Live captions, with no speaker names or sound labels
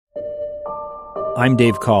I'm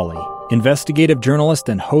Dave Cawley, investigative journalist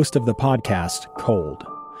and host of the podcast Cold.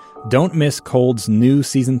 Don't miss Cold's new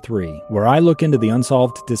Season 3, where I look into the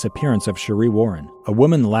unsolved disappearance of Cherie Warren, a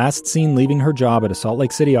woman last seen leaving her job at a Salt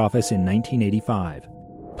Lake City office in 1985.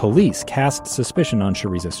 Police cast suspicion on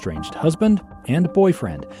Cherie's estranged husband and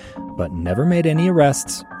boyfriend, but never made any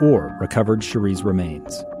arrests or recovered Cherie's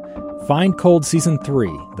remains. Find Cold Season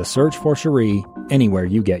 3, The Search for Cherie, anywhere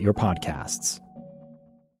you get your podcasts.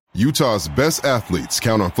 Utah's best athletes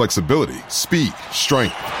count on flexibility, speed,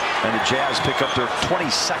 strength. And the Jazz pick up their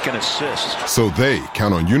 22nd assist. So they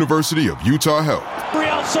count on University of Utah Health.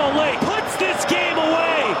 Real Salt Lake puts this game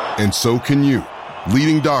away. And so can you.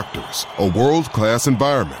 Leading doctors, a world-class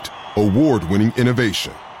environment, award-winning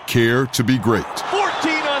innovation, care to be great.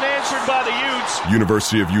 14 unanswered by the Utes.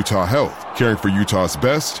 University of Utah Health, caring for Utah's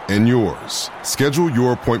best and yours. Schedule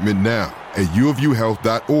your appointment now at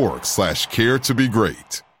uofuhealth.org/care to be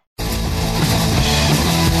great.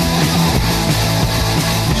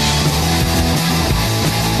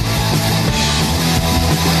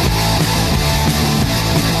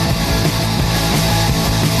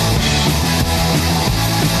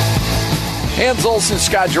 Hans Olsen,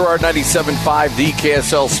 Scott Gerard, 97.5, the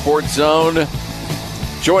KSL Sports Zone.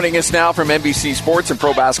 Joining us now from NBC Sports and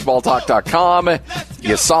ProBasketballTalk.com.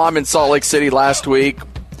 You saw him in Salt Lake City last week.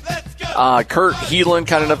 Kurt Helin,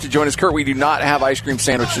 kind enough to join us. Kurt, we do not have ice cream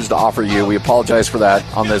sandwiches to offer you. We apologize for that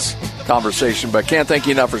on this conversation, but can't thank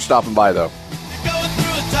you enough for stopping by, though.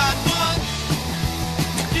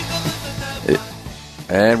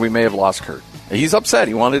 And we may have lost Kurt. He's upset.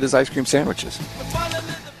 He wanted his ice cream sandwiches.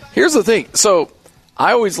 Here's the thing. So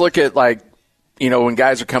I always look at, when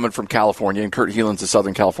guys are coming from California, and Kurt Helin's a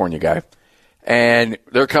Southern California guy, and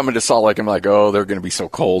they're coming to Salt Lake. I'm like, oh, they're going to be so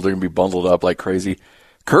cold. They're going to be bundled up like crazy.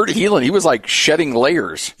 Kurt Helin, he was shedding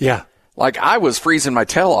layers. Yeah. I was freezing my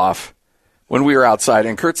tail off when we were outside,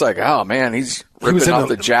 and Kurt's like, oh, man, he's ripping off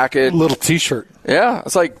the jacket. Little T-shirt. Yeah.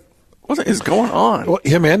 It's like, what is going on? Well,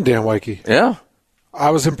 him and Dan Weike. Yeah.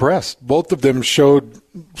 I was impressed. Both of them showed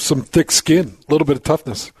some thick skin, a little bit of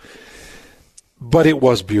toughness. But it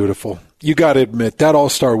was beautiful. You got to admit, that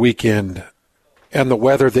All-Star weekend and the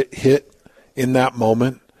weather that hit in that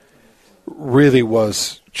moment really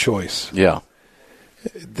was choice. Yeah.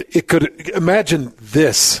 It could – imagine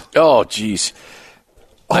this. Oh, geez.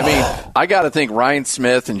 I mean, I got to think Ryan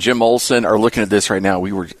Smith and Jim Olsen are looking at this right now.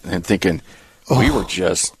 We were thinking – we were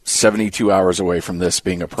just 72 hours away from this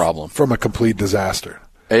being a problem. From a complete disaster.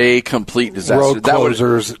 A complete disaster. Road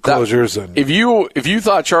closures. And if you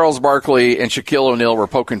thought Charles Barkley and Shaquille O'Neal were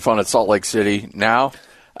poking fun at Salt Lake City now,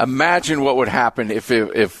 imagine what would happen if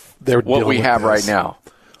what we have right now.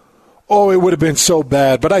 Oh, it would have been so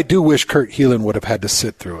bad. But I do wish Kurt Helin would have had to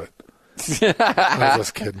sit through it. I was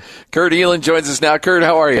just kidding. Kurt Helin joins us now. Kurt,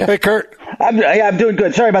 how are you? Hey, Kurt. I'm doing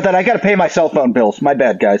good. Sorry about that. I got to pay my cell phone bills. My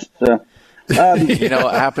bad, guys. So. It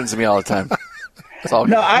happens to me all the time. It's all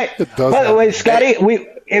good. By the way, Scotty,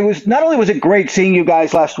 it was not only was it great seeing you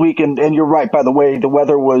guys last week, and you're right, by the way, the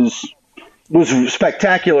weather was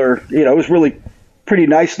spectacular. It was really pretty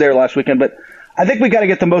nice there last weekend. But I think we got to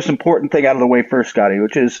get the most important thing out of the way first, Scotty,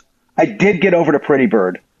 which is I did get over to Pretty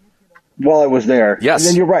Bird while I was there. Yes. And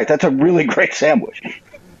then you're right. That's a really great sandwich.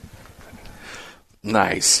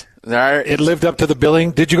 Nice. It lived up to the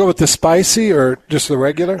billing. Did you go with the spicy or just the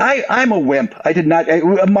regular? I'm a wimp. I did not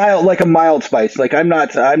a mild spice. I'm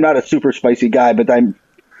not a super spicy guy, but I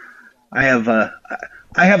have the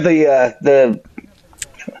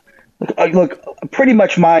look. Pretty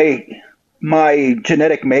much my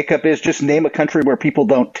genetic makeup is just name a country where people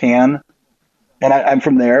don't tan, and I'm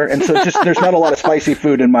from there, and so just there's not a lot of spicy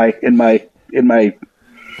food in my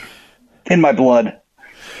blood.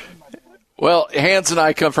 Well, Hans and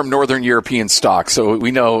I come from Northern European stock, so we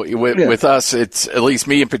know with us, it's at least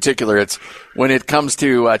me in particular. It's when it comes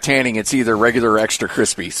to tanning, it's either regular or extra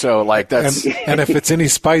crispy. So that's and if it's any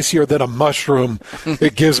spicier than a mushroom,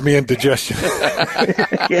 it gives me indigestion.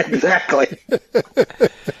 Yeah, exactly.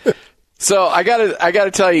 So I gotta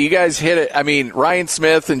tell you guys hit it. I mean, Ryan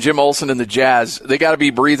Smith and Jim Olsen and the Jazz, they got to be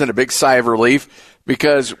breathing a big sigh of relief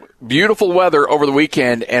because beautiful weather over the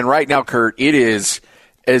weekend, and right now, Kurt, it is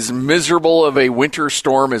as miserable of a winter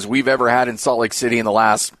storm as we've ever had in Salt Lake City in the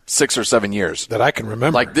last 6 or 7 years. That I can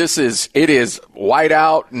remember. It is white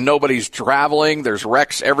out. Nobody's traveling. There's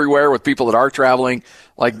wrecks everywhere with people that are traveling.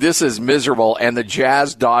 This is miserable, and the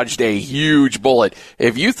Jazz dodged a huge bullet.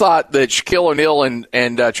 If you thought that Shaquille O'Neal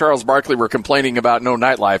and Charles Barkley were complaining about no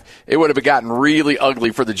nightlife, it would have gotten really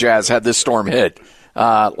ugly for the Jazz had this storm hit.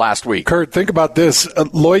 last week. Kurt, think about this.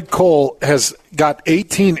 Lloyd Cole has got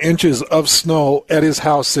 18 inches of snow at his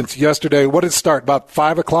house since yesterday. What did it start? About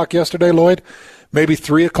 5 o'clock yesterday, Lloyd? Maybe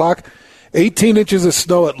 3 o'clock? 18 inches of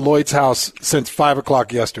snow at Lloyd's house since 5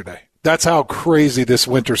 o'clock yesterday. That's how crazy this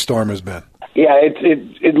winter storm has been. Yeah,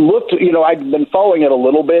 it looked, I'd been following it a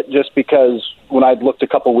little bit just because when I'd looked a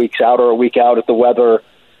couple weeks out or a week out at the weather,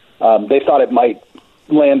 they thought it might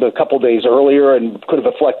land a couple days earlier and could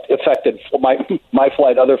have affected my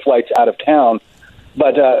flight, other flights out of town.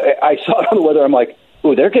 But I saw it on the weather. I'm like,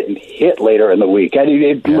 ooh, they're getting hit later in the week.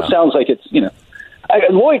 It sounds like it's,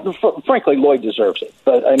 frankly, Lloyd deserves it.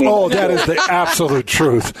 But I mean, that is the absolute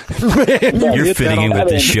truth. Man, you're fitting in with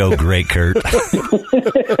this show, great, Kurt.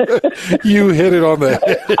 You hit it on the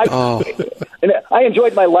head. I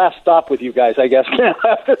enjoyed my last stop with you guys, I guess.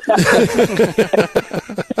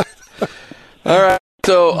 All right.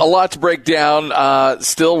 So a lot to break down.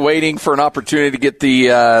 Still waiting for an opportunity to get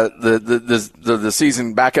the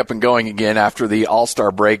season back up and going again after the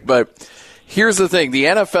All-Star break. But here's the thing: the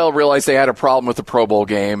NFL realized they had a problem with the Pro Bowl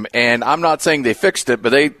game, and I'm not saying they fixed it,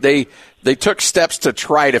 but they took steps to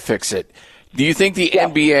try to fix it. Do you think the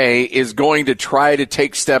NBA is going to try to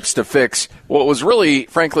take steps to fix what was really,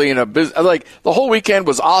 frankly, the whole weekend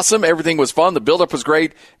was awesome, everything was fun, the build-up was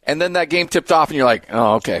great, and then that game tipped off, and you're like,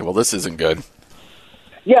 oh, okay, well, this isn't good.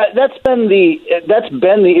 Yeah, that's been the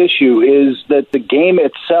issue, is that the game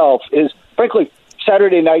itself is, frankly,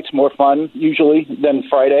 Saturday night's more fun usually than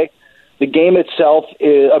Friday. The game itself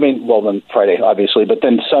is, than Friday, obviously, but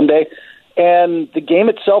then Sunday. And the game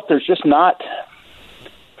itself, there's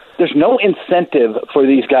no incentive for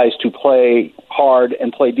these guys to play hard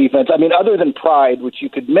and play defense. I mean, other than pride, which you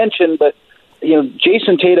could mention, but,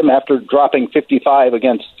 Jason Tatum, after dropping 55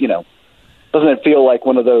 against, doesn't it feel like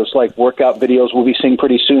one of those workout videos we'll be seeing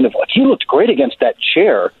pretty soon of he looked great against that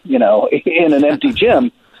chair, in an empty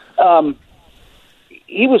gym.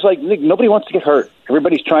 He was like, nobody wants to get hurt.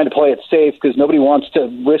 Everybody's trying to play it safe because nobody wants to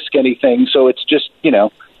risk anything. So it's just,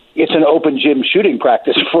 it's an open gym shooting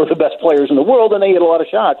practice for the best players in the world, and they hit a lot of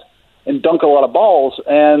shots and dunk a lot of balls.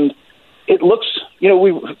 And it looks,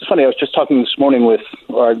 it's funny, I was just talking this morning with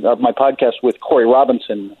my podcast with Corey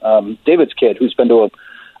Robinson, David's kid, who's been to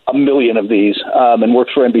a million of these and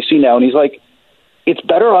works for NBC now. And he's like, it's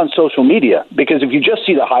better on social media because if you just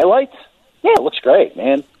see the highlights, yeah, it looks great,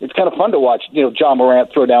 man. It's kind of fun to watch, John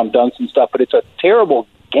Morant throw down dunks and stuff, but it's a terrible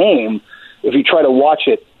game if you try to watch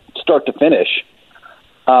it start to finish.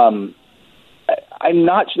 The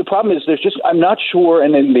problem is I'm not sure,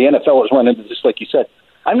 and then the NFL has run into this, like you said,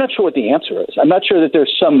 I'm not sure what the answer is. I'm not sure that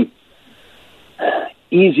there's some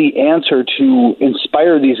easy answer to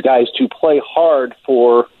inspire these guys to play hard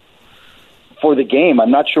for the game.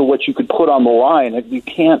 I'm not sure what you could put on the line. You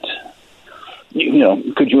can't,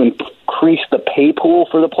 could you increase the pay pool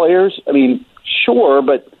for the players? I mean, sure,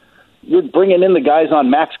 but you're bringing in the guys on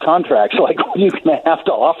max contracts. What are you going to have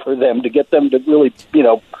to offer them to get them to really,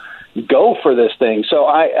 go for this thing? So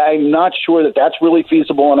I'm not sure that that's really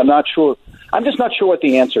feasible, and I'm just not sure what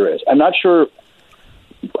the answer is. I'm not sure,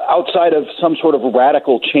 outside of some sort of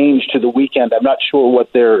radical change to the weekend, I'm not sure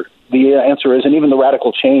what the answer is, and even the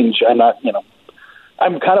radical change, I'm not,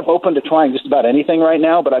 I'm kind of open to trying just about anything right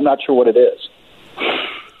now, but I'm not sure what it is.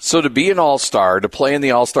 So to be an all-star, to play in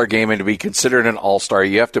the all-star game and to be considered an all-star,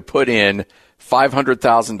 you have to put in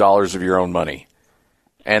 $500,000 of your own money.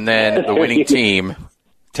 And then the winning team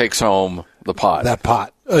takes home the pot. That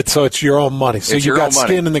pot. So it's your own money. So you got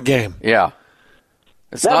skin in the game. Yeah.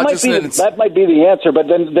 That might be the answer, but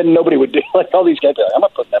then nobody would do all these guys. I'm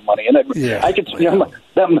not putting that money in. I could,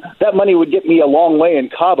 that money would get me a long way in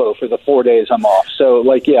Cabo for the 4 days I'm off. So,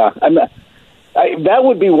 that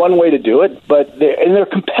would be one way to do it. But they're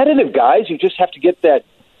competitive guys. You just have to get that.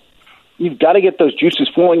 You've got to get those juices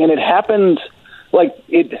flowing, and it happens.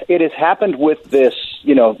 It has happened with this,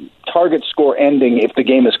 target score ending if the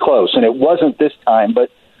game is close, and it wasn't this time.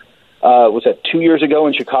 But was that 2 years ago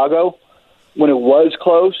in Chicago? When it was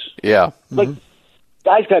close, yeah,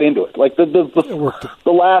 guys got into it.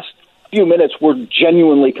 The last few minutes were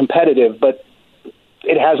genuinely competitive, but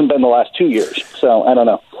it hasn't been the last 2 years. So I don't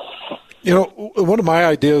know. One of my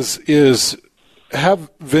ideas is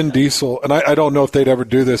have Vin Diesel, and I don't know if they'd ever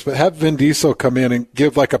do this, but have Vin Diesel come in and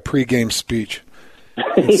give a pregame speech.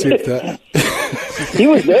 And see if that. He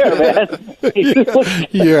was there, man.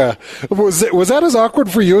 Yeah, was that as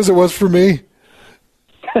awkward for you as it was for me?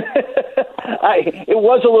 It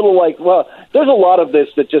was a little there's a lot of this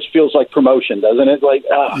that just feels like promotion, doesn't it?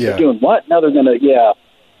 They're doing what? Now they're going to,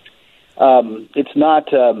 it's not,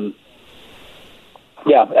 I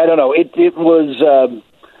don't know. It was,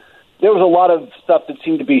 there was a lot of stuff that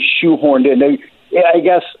seemed to be shoehorned in. I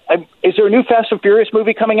guess, is there a new Fast and Furious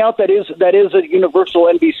movie coming out that is a Universal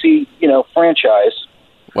NBC, franchise?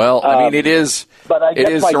 Well, I mean, it is. But it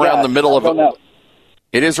is around the middle of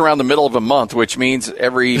It is around the middle of a month, which means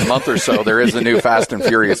every month or so there is a new Fast and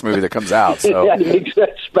Furious movie that comes out. So yeah,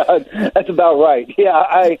 that's about right.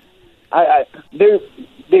 Yeah, they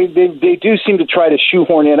do seem to try to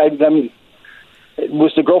shoehorn in.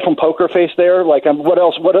 Was the girl from Poker Face there? Like, what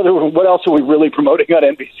else? What else are we really promoting on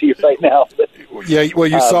NBC right now? Yeah, well,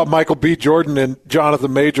 you saw Michael B. Jordan and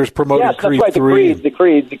Jonathan Majors promoting Creed 3. The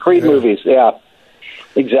Creed movies. Yeah,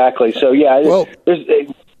 exactly. So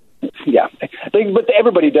but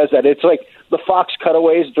everybody does that. It's like the Fox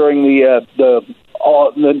cutaways during during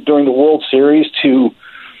the World Series to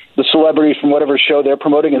the celebrities from whatever show they're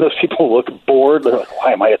promoting, and those people look bored. They're like,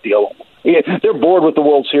 "Why am I at the?" They're bored with the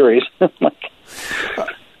World Series.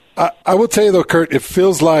 I will tell you, though, Kurt, it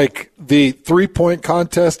feels like the three-point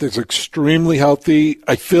contest is extremely healthy.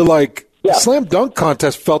 I feel like the slam dunk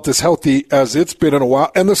contest felt as healthy as it's been in a while.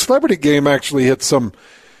 And the celebrity game actually hit some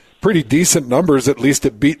pretty decent numbers. At least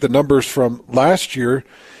it beat the numbers from last year.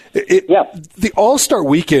 The All-Star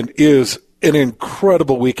Weekend is an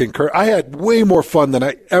incredible weekend, Kurt. I had way more fun than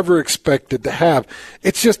I ever expected to have.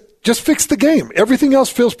 It's just fix the game. Everything else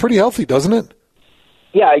feels pretty healthy, doesn't it?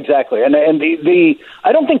 Yeah, exactly. And the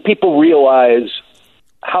I don't think people realize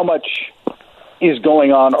how much is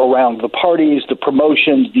going on around the parties, the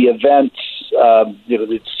promotions, the events,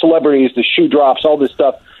 the celebrities, the shoe drops, all this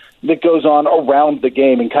stuff that goes on around the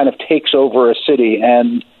game and kind of takes over a city.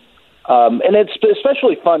 And it's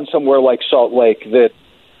especially fun somewhere like Salt Lake that,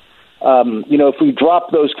 if we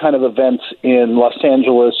drop those kind of events in Los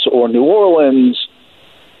Angeles or New Orleans,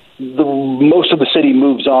 most of the city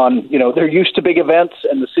moves on. They're used to big events,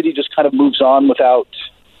 and the city just kind of moves on without.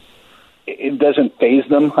 It doesn't faze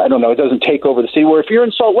them. I don't know. It doesn't take over the city. Where if you're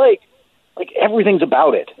in Salt Lake, like everything's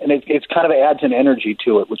about it, and it's kind of adds an energy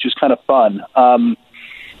to it, which is kind of fun.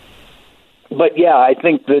 But yeah, I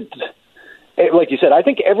think that, like you said, I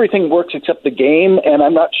think everything works except the game, and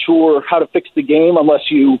I'm not sure how to fix the game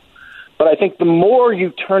unless you. But I think the more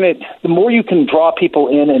you turn it, the more you can draw people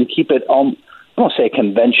in and keep it on. I don't want to say a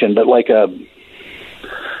convention, but like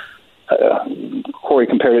Corey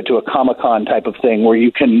compared it to a Comic-Con type of thing where you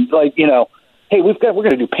can, hey, we're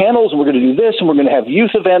going to do panels and we're going to do this and we're going to have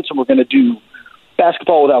youth events and we're going to do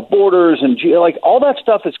basketball without borders and all that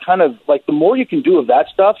stuff is kind of like the more you can do of that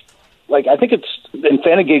stuff. Like I think and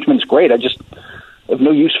fan engagement's great. I just have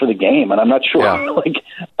no use for the game, and I'm not sure. Yeah.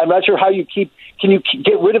 I'm not sure how you can you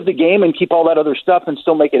get rid of the game and keep all that other stuff and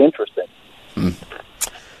still make it interesting.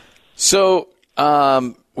 So.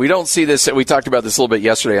 We don't see this. We talked about this a little bit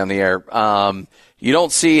yesterday on the air. You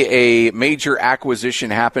don't see a major acquisition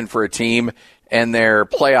happen for a team and their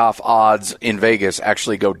playoff odds in Vegas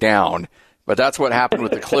actually go down. But that's what happened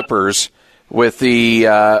with the Clippers with the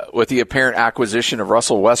apparent acquisition of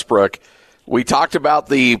Russell Westbrook. We talked about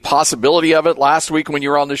the possibility of it last week when you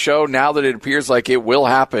were on the show. Now that it appears like it will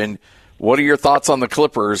happen, what are your thoughts on the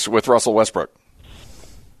Clippers with Russell Westbrook?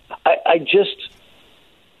 I just.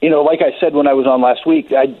 Like I said when I was on last week,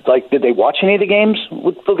 did they watch any of the games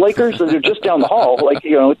with the Lakers? They're just down the hall.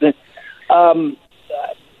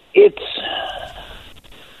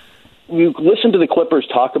 You listen to the Clippers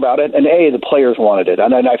talk about it, and the players wanted it.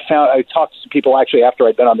 And I talked to people actually after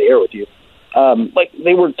I'd been on the air with you.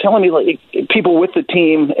 They were telling me people with the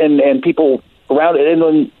team and people around it, and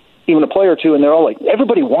then even a player or two, and they're all like,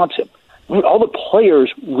 everybody wants him. All the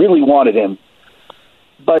players really wanted him.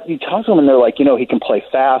 But you talk to them, and they're like, he can play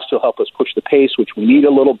fast. He'll help us push the pace, which we need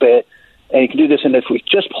a little bit. And he can do this. And if he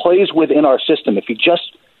just plays within our system, if he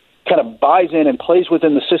just kind of buys in and plays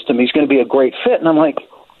within the system, he's going to be a great fit. And I'm like,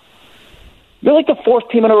 you're like the fourth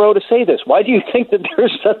team in a row to say this. Why do you think that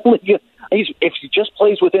there's suddenly if he just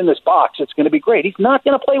plays within this box, it's going to be great? He's not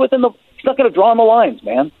going to play he's not going to draw on the lines,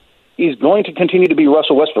 man. He's going to continue to be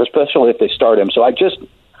Russell Westbrook, especially if they start him. So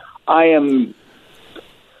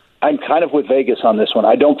I'm kind of with Vegas on this one.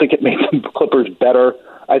 I don't think it made the Clippers better.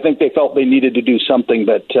 I think they felt they needed to do something,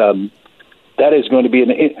 but that is going to be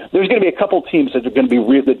there's going to be a couple teams that are going to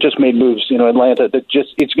be that just made moves. Atlanta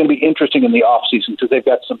it's going to be interesting in the off season because they've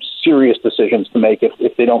got some serious decisions to make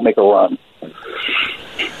if they don't make a run.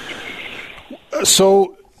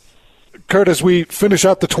 So, Kurt, as we finish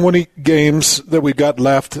out the 20 games that we've got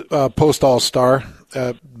left post All-Star,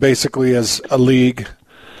 basically as a league.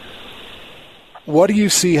 What do you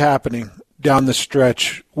see happening down the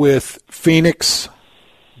stretch with Phoenix,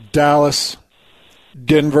 Dallas,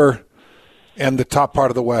 Denver, and the top part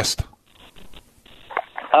of the West?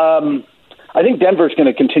 I think Denver's going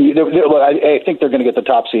to continue. I think they're going to get the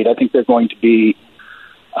top seed. I think they're going to be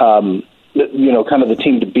kind of the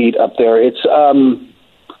team to beat up there. It's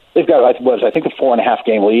they've got I think a 4.5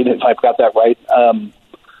 game lead, if I've got that right.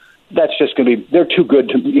 That's just going to be. They're too good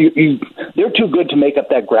to. They're too good to make up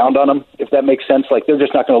that ground on them. If that makes sense, like they're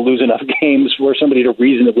just not going to lose enough games for somebody to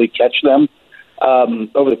reasonably catch them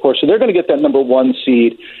over the course. So they're going to get that number 1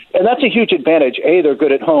 seed, and that's a huge advantage. A, they're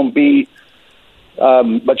good at home. B,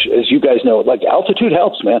 but as you guys know, like altitude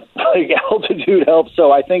helps, man. Like altitude helps.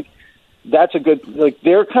 So I think that's a good. Like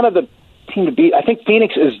they're kind of the team to beat. I think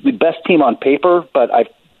Phoenix is the best team on paper, but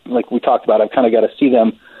like we talked about, I've kind of got to see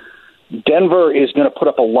them. Denver is going to put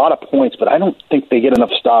up a lot of points, but I don't think they get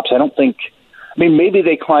enough stops. I mean, maybe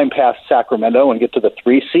they climb past Sacramento and get to the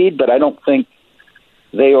 3 seed, but I don't think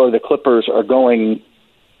they or the Clippers are going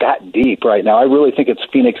that deep right now. I really think it's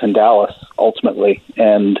Phoenix and Dallas ultimately.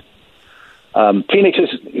 And Phoenix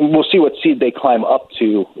we'll see what seed they climb up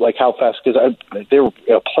to, like how fast, because they're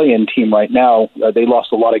a play-in team right now. They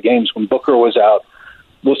lost a lot of games when Booker was out.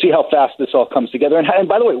 We'll see how fast this all comes together. And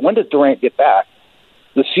by the way, when does Durant get back?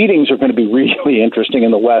 The seedings are going to be really interesting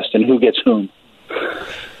in the West, and who gets whom.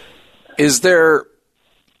 Is there?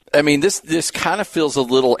 I mean, this kind of feels a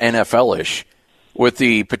little NFL-ish with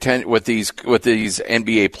these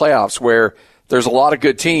NBA playoffs, where there's a lot of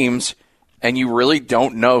good teams, and you really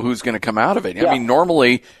don't know who's going to come out of it. Yeah. I mean,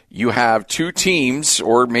 normally you have 2 teams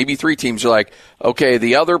or maybe 3 teams. You're like, okay,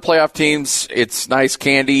 the other playoff teams, it's nice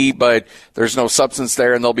candy, but there's no substance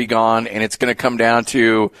there, and they'll be gone, and it's going to come down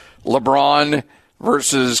to LeBron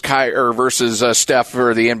versus Steph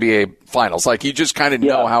for the NBA Finals. Like, you just kind of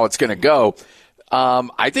know how it's going to go.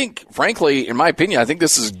 I think, frankly, in my opinion, I think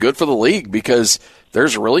this is good for the league because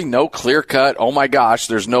there's really no clear-cut, oh, my gosh,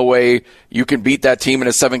 there's no way you can beat that team in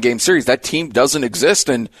a 7-game series. That team doesn't exist,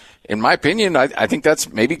 and in my opinion, I think that's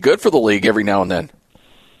maybe good for the league every now and then.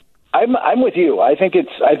 I'm with you. I think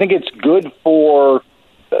it's good for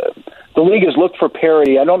the league has looked for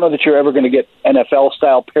parity. I don't know that you're ever going to get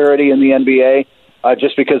NFL-style parity in the NBA.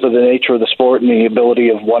 Just because of the nature of the sport and the ability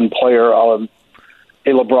of one player, a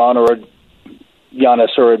LeBron or a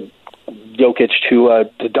Giannis or a Jokic to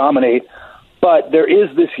dominate. But there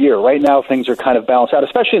is this year. Right now, things are kind of balanced out,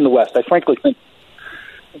 especially in the West. I frankly think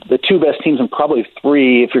the 2 best teams, and probably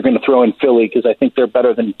 3 if you're going to throw in Philly, because I think they're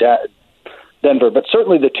better than Denver. But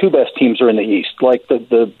certainly the 2 best teams are in the East. Like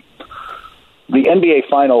the NBA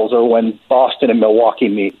Finals are when Boston and Milwaukee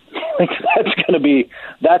meet. That's going to be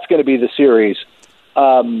the series.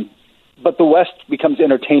 But the West becomes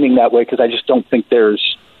entertaining that way because I just don't think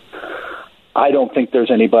there's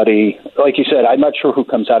anybody, like you said. I'm not sure who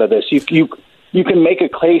comes out of this. You can make a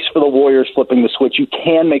case for the Warriors flipping the switch. You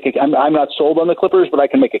can make I'm not sold on the Clippers, but I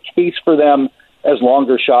can make a case for them as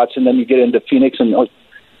longer shots, and then you get into Phoenix and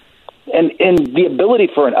the ability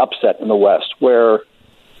for an upset in the West, where,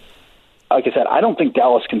 like I said, I don't think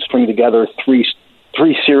Dallas can string together three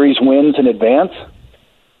series wins in advance.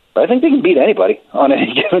 But I think they can beat anybody on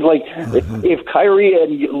any given. Like if Kyrie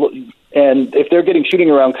and if they're getting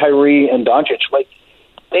shooting around Kyrie and Doncic, like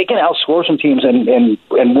they can outscore some teams and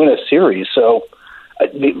win a series. So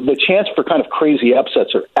the chance for kind of crazy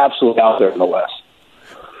upsets are absolutely out there in the West.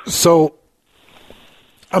 So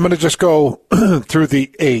I'm going to just go through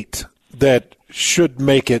the 8 that should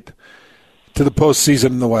make it to the postseason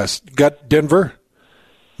in the West. You got Denver,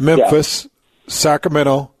 Memphis,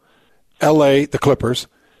 Sacramento, L.A., the Clippers,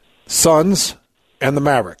 Suns, and the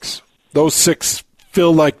Mavericks. Those 6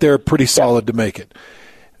 feel like they're pretty solid to make it.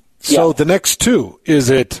 So the next 2, is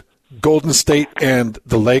it Golden State and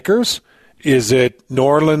the Lakers? Is it New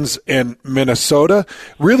Orleans and Minnesota?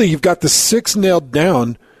 Really, you've got the 6 nailed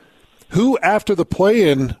down. Who, after the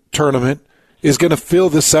play-in tournament, is going to fill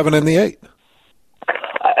the 7 and the 8?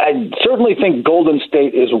 I certainly think Golden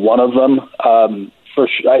State is one of them.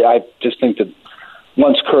 I just think that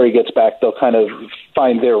once Curry gets back, they'll kind of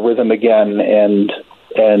find their rhythm again,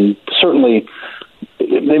 and certainly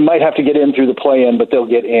they might have to get in through the play-in, but they'll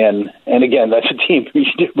get in. And again, that's a team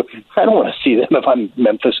I don't want to see them if I'm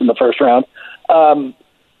Memphis in the first round.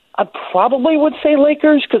 I probably would say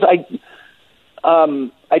Lakers because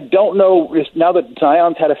I don't know now that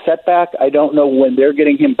Zion's had a setback. I don't know when they're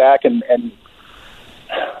getting him back, and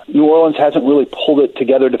New Orleans hasn't really pulled it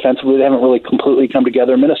together defensively. They haven't really completely come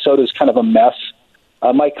together. Minnesota's kind of a mess.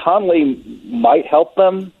 Mike Conley might help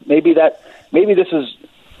them. Maybe this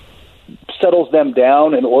settles them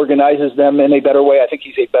down and organizes them in a better way. I think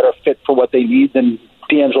he's a better fit for what they need than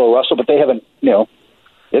D'Angelo Russell, but they haven't,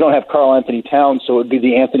 they don't have Karl Anthony Towns, so it would be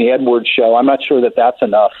the Anthony Edwards show. I'm not sure that that's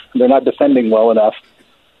enough. They're not defending well enough.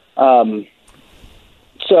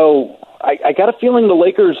 So I got a feeling the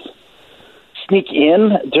Lakers sneak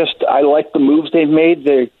in. I like the moves they've made.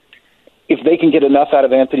 if they can get enough out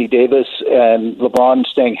of Anthony Davis and LeBron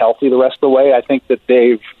staying healthy the rest of the way, I think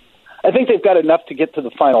they've got enough to get to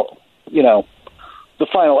the final, the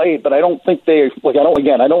final 8. But I don't think I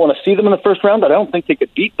don't want to see them in the first round, but I don't think they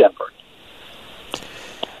could beat Denver.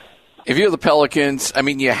 If you're the Pelicans, I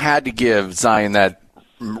mean, you had to give Zion that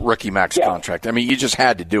rookie max contract. I mean, you just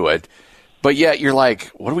had to do it. But yet you're like,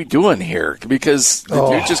 what are we doing here? Because the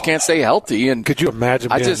dude just can't stay healthy. And could you imagine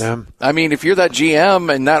being them? I mean, if you're that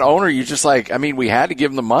GM and that owner, you're just like, I mean, we had to give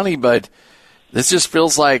him the money, but this just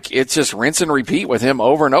feels like it's just rinse and repeat with him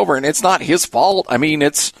over and over. And it's not his fault. I mean,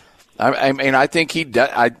 I think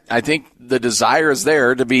I think the desire is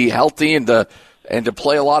there to be healthy and to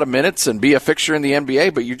play a lot of minutes and be a fixture in the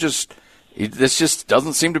NBA, but this just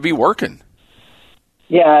doesn't seem to be working.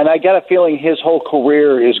 Yeah, and I got a feeling his whole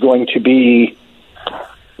career is going to be,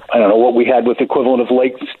 I don't know, what we had with the equivalent of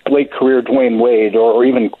late career Dwayne Wade or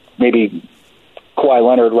even maybe Kawhi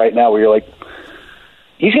Leonard right now, where you're like,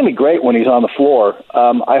 he's going to be great when he's on the floor.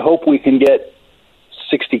 I hope we can get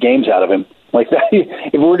 60 games out of him. Like that,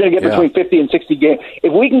 if we're going to get between 50 and 60 games,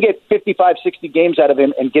 if we can get 55, 60 games out of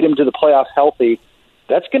him and get him to the playoffs healthy,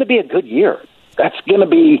 that's going to be a good year. That's going to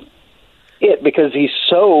be it, because he's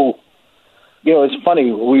so, it's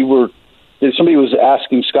funny. Somebody was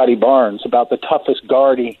asking Scotty Barnes about the toughest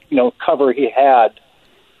guard cover he had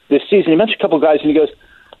this season. He mentioned a couple of guys, and he goes,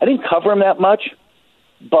 I didn't cover him that much,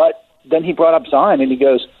 but then he brought up Zion, and he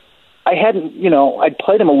goes, I'd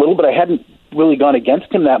played him a little, but I hadn't really gone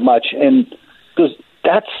against him that much, and goes,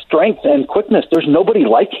 that's strength and quickness. There's nobody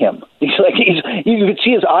like him. He's like, you could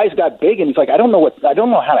see his eyes got big, and he's like, I don't know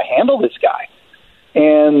how to handle this guy,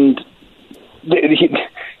 and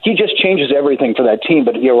he just changes everything for that team.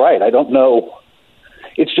 But you're right. I don't know.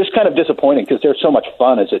 It's just kind of disappointing because they're so much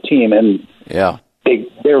fun as a team, and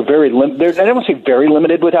they're very limited. I don't want to say very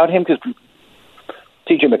limited without him, because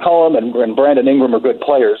T.J. McCollum and Brandon Ingram are good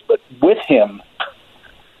players, but with him,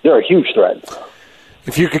 they're a huge threat.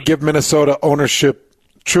 If you could give Minnesota ownership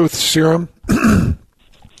truth serum,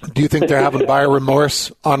 do you think they're having buyer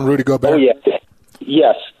remorse on Rudy Gobert? Oh, yeah.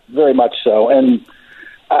 Yes, very much so. And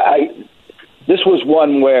this was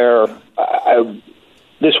one where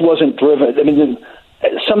this wasn't driven. I mean,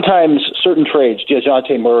 sometimes certain trades,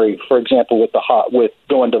 DeJounte Murray, for example, with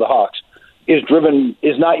going to the Hawks, is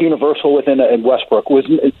not universal within Westbrook with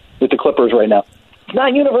the Clippers right now. It's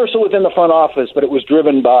not universal within the front office, but it was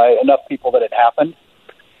driven by enough people that it happened,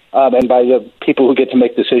 and by the people who get to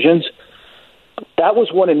make decisions. That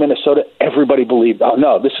was one in Minnesota. Everybody believed, oh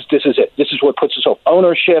no, this is it. This is what puts us over.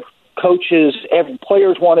 Ownership, coaches,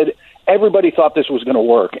 players wanted it. Everybody thought this was going to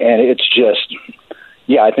work, and it's just,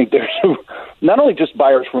 I think there's not only just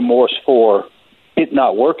buyer's remorse for it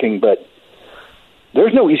not working, but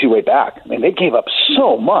there's no easy way back. I mean, they gave up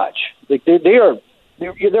so much. Like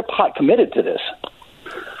they're pot committed to this.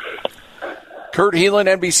 Kurt Helin,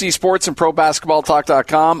 NBC Sports and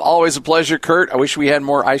ProBasketballTalk.com. Always a pleasure, Kurt. I wish we had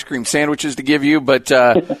more ice cream sandwiches to give you, but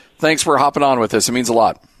thanks for hopping on with us. It means a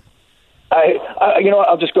lot.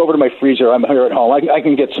 I'll just go over to my freezer. I'm here at home. I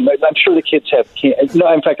can get some. I'm sure the kids have.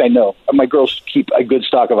 No, in fact, I know my girls keep a good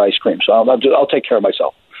stock of ice cream, so I'll take care of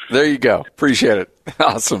myself. There you go. Appreciate it.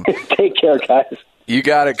 Awesome. Take care, guys. You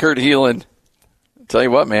got it, Kurt Helin. Tell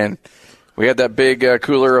you what, man, we had that big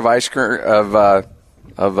cooler of ice cream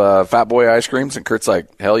of Fat Boy ice creams, and Kurt's like,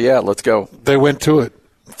 hell yeah, let's go. They went to it.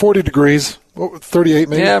 40 degrees, 38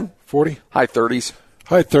 maybe. Yeah, 40, high 30s.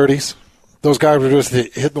 High 30s. Those guys were just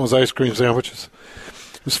hitting those ice cream sandwiches.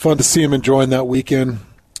 It was fun to see them enjoying that weekend.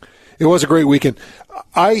 It was a great weekend.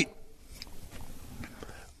 I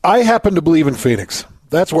happen to believe in Phoenix.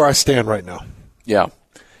 That's where I stand right now. Yeah.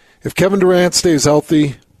 If Kevin Durant stays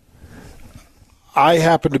healthy, I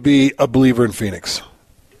happen to be a believer in Phoenix.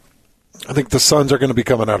 I think the Suns are going to be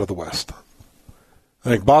coming out of the West. I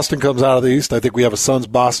think Boston comes out of the East. I think we have a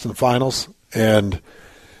Suns-Boston finals, and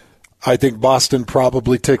I think Boston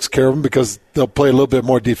probably takes care of them because they'll play a little bit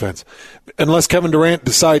more defense. Unless Kevin Durant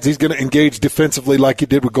decides he's going to engage defensively like he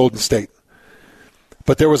did with Golden State.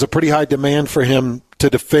 But there was a pretty high demand for him to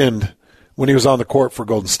defend when he was on the court for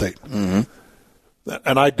Golden State. Mm-hmm.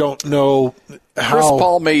 And I don't know how. Chris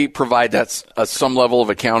Paul may provide that some level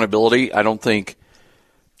of accountability. I don't think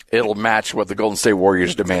it'll match what the Golden State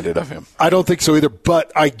Warriors demanded of him. I don't think so either,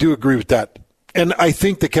 but I do agree with that. And I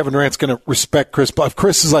think that Kevin Durant's going to respect Chris Paul. If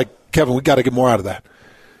Chris is like, Kevin, we got to get more out of that.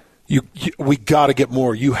 We got to get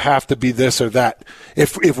more. You have to be this or that.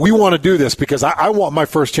 If we want to do this, because I want my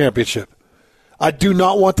first championship. I do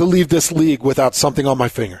not want to leave this league without something on my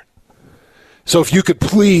finger. So if you could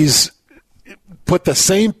please put the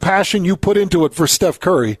same passion you put into it for Steph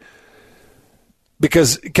Curry,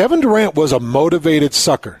 because Kevin Durant was a motivated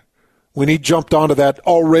sucker when he jumped onto that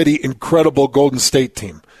already incredible Golden State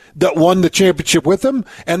team that won the championship with him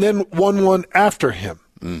and then won one after him,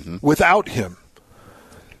 without him.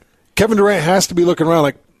 Kevin Durant has to be looking around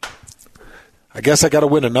like, I guess I got to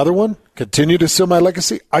win another one, continue to seal my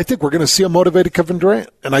legacy. I think we're going to see a motivated Kevin Durant,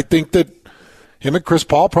 and I think that him and Chris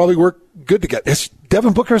Paul probably work good together.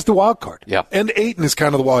 Devin Booker is the wild card, and Ayton is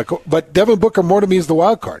kind of the wild card, but Devin Booker more to me is the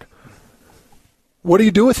wild card. What do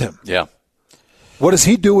you do with him? Yeah. What does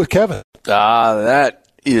he do with Kevin? That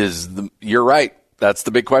is you're right. That's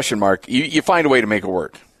the big question mark. You find a way to make it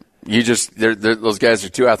work. You just those guys are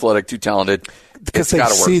too athletic, too talented. Because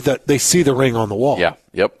they see the ring on the wall. Yeah.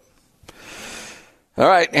 Yep. All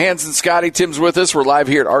right, Hans and Scotty, Tim's with us. We're live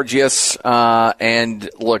here at RGS. And,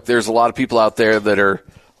 look, there's a lot of people out there that are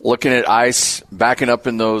looking at ice, backing up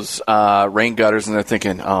in those rain gutters, and they're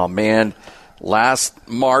thinking, oh, man, last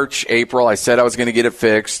March, April, I said I was going to get it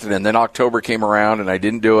fixed, and then October came around, and I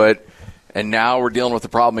didn't do it, and now we're dealing with the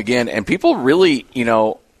problem again. And people really,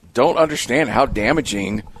 don't understand how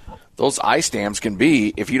damaging those ice dams can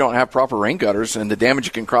be if you don't have proper rain gutters, and the damage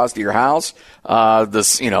it can cause to your house.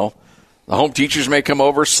 The home teachers may come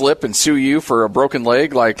over, slip, and sue you for a broken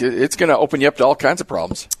leg. Like, it's going to open you up to all kinds of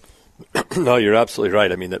problems. No, you're absolutely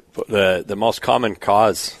right. I mean, the most common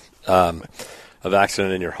cause of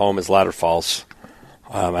accident in your home is ladder falls.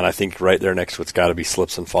 And I think right there next to it's got to be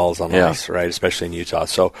slips and falls on ice, right, especially in Utah.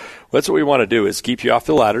 So that's what we want to do is keep you off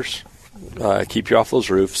the ladders, keep you off those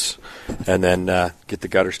roofs, and then get the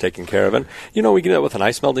gutters taken care of. And, we get it with an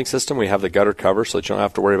ice melting system. We have the gutter cover so that you don't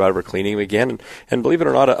have to worry about ever cleaning them again. And believe it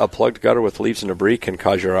or not, a plugged gutter with leaves and debris can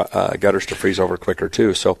cause your gutters to freeze over quicker,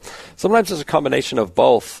 too. So sometimes it's a combination of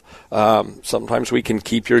both. Sometimes we can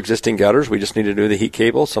keep your existing gutters. We just need to do the heat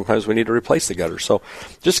cable. Sometimes we need to replace the gutters. So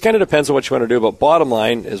just kind of depends on what you want to do. But bottom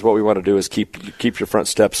line is what we want to do is keep your front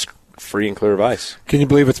steps free and clear of ice. Can you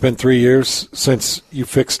believe it's been 3 years since you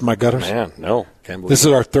fixed my gutters? Man, no. Can't believe this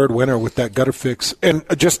is our third winter with that gutter fix. And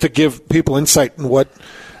just to give people insight in what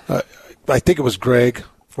I think it was Greg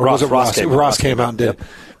or was it Ross? Ross came out and did.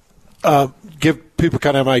 Yep. Give people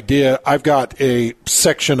kind of an idea. I've got a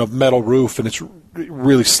section of metal roof, and it's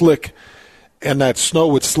really slick. And that snow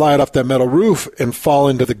would slide off that metal roof and fall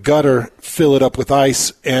into the gutter, fill it up with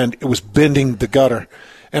ice, and it was bending the gutter.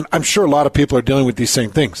 And I'm sure a lot of people are dealing with these same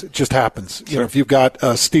things. It just happens. Sure. If you've got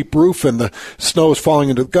a steep roof and the snow is falling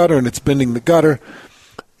into the gutter and it's bending the gutter.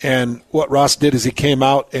 And what Ross did is he came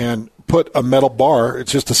out and put a metal bar,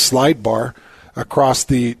 it's just a slide bar, across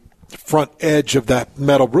the front edge of that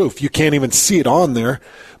metal roof. You can't even see it on there,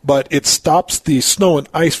 but it stops the snow and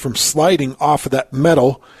ice from sliding off of that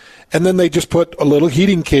metal. And then they just put a little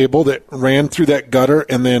heating cable that ran through that gutter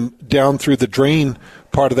and then down through the drain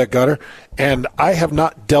part of that gutter. And I have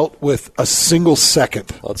not dealt with a single second.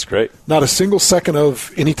 That's great. Not a single second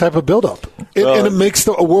of any type of buildup. And it makes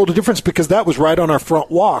a world of difference because that was right on our front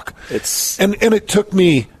walk. And it took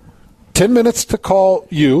me 10 minutes to call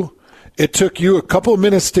you. It took you a couple of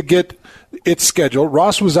minutes to get it scheduled.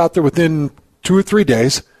 Ross was out there within 2 or 3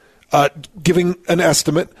 days giving an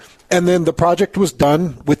estimate. And then the project was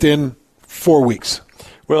done within 4 weeks.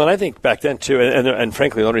 Well, and I think back then, too, and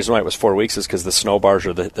frankly, the only reason why it was 4 weeks is because the snow bars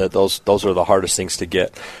are those are the hardest things to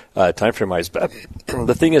get time frame-wise. But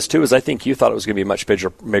the thing is, too, is I think you thought it was going to be a much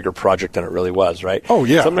bigger project than it really was, right? Oh,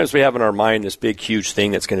 yeah. Sometimes we have in our mind this big, huge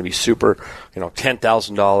thing that's going to be super,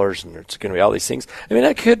 $10,000, and it's going to be all these things. I mean,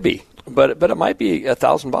 that could be. But it might be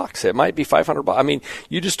 $1,000. It might be $500. I mean,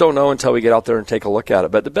 you just don't know until we get out there and take a look at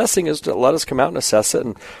it. But the best thing is to let us come out and assess it,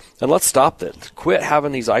 and let's stop it. Quit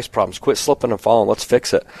having these ice problems. Quit slipping and falling. Let's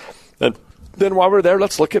fix it. And then while we're there,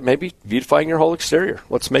 let's look at maybe beautifying your whole exterior.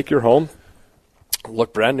 Let's make your home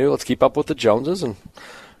look brand new. Let's keep up with the Joneses and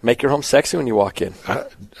make your home sexy when you walk in.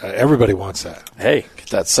 Everybody wants that. Hey. Get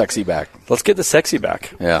that sexy back. Let's get the sexy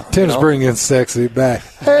back. Yeah. Tim's bringing sexy back.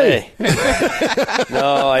 Hey.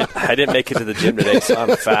 No, I didn't make it to the gym today, so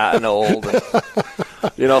I'm fat and old.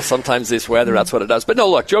 And, sometimes this weather, that's what it does. But no,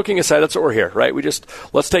 look, joking aside, that's what we're here, right?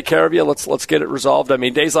 Let's take care of you. Let's get it resolved. I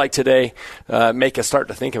mean, days like today make us start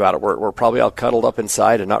to think about it. We're probably all cuddled up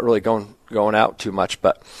inside and not really going out too much,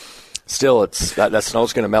 but still, it's that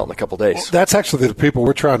snow's going to melt in a couple days. Well, that's actually the people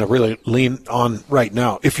we're trying to really lean on right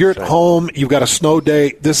now. If you're at home, you've got a snow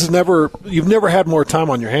day. You've never had more time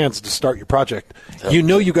on your hands to start your project. Yep.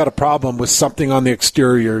 You've got a problem with something on the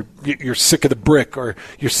exterior. You're sick of the brick, or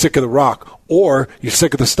you're sick of the rock, or you're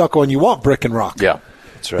sick of the stucco and you want brick and rock. Yeah,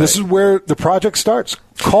 that's right. This is where the project starts.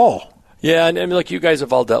 Call. Yeah, and I mean, like you guys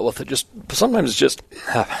have all dealt with it. Sometimes just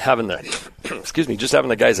having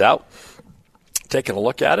the guys out, taking a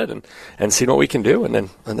look at it and seeing what we can do, and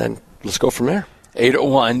then let's go from there.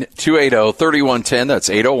 801-280-3110. That's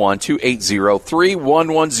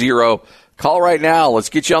 801-280-3110. Call right now. Let's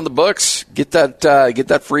get you on the books. Get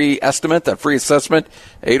that free estimate, that free assessment.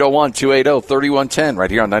 801-280-3110 right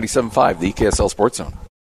here on 97.5, the KSL Sports Zone.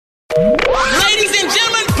 Ladies and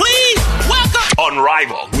gentlemen, please welcome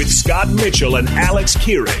Unrivaled with Scott Mitchell and Alex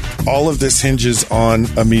Kearing. All of this hinges on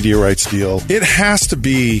a media rights deal. It has to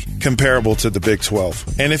be comparable to the Big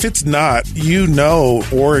 12. And if it's not,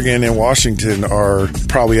 Oregon and Washington are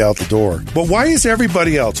probably out the door. But why is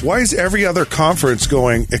everybody else? Why is every other conference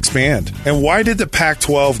going expand? And why did the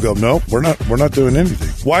Pac-12 go, nope, we're not doing anything?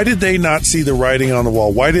 Why did they not see the writing on the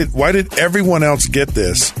wall? Why did everyone else get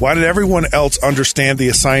this? Why did everyone else understand the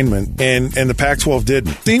assignment and the Pac-12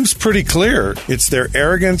 didn't? Seems pretty clear. It's their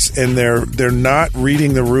arrogance and they're not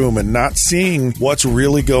reading the room and not seeing what's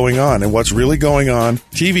really going on. And what's really going on,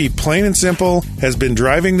 TV, plain and simple, has been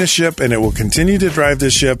driving this ship and it will continue to drive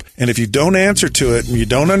this ship. And if you don't answer to it and you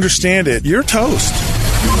don't understand it, you're toast.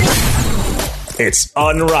 It's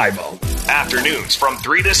Unrivaled. Afternoons from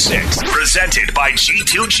 3 to 6. Presented by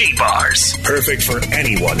G2G Bars. Perfect for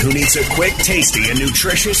anyone who needs a quick, tasty, and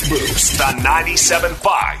nutritious boost. The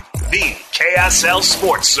 97.5, the KSL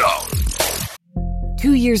Sports Zone.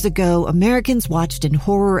 2 years ago, Americans watched in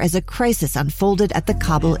horror as a crisis unfolded at the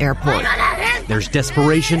Kabul airport. There's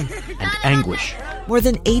desperation and anguish. More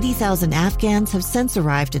than 80,000 Afghans have since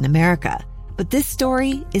arrived in America, but this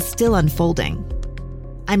story is still unfolding.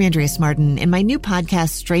 I'm Andrea Smartin. In my new podcast,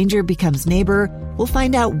 Stranger Becomes Neighbor, we'll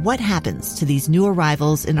find out what happens to these new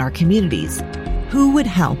arrivals in our communities. Who would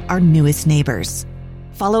help our newest neighbors?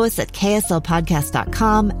 Follow us at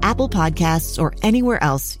kslpodcast.com, Apple Podcasts, or anywhere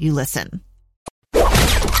else you listen.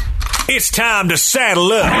 It's time to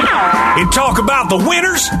saddle up and talk about the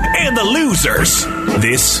winners and the losers.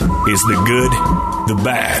 This is the good, the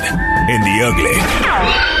bad, and the ugly.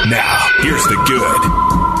 Now, here's the good.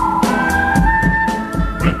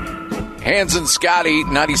 Hans and Scotty,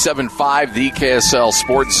 97.5, the KSL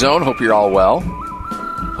Sports Zone. Hope you're all well.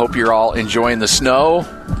 Hope you're all enjoying the snow.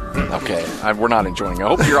 Okay, we're not enjoying it. I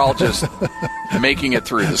hope you're all just making it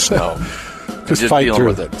through the snow. Just fight dealing through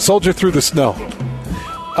with it. Soldier through the snow.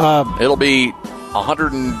 It'll be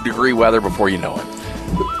 100-degree weather before you know it.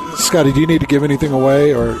 Scotty, do you need to give anything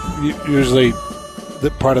away, or usually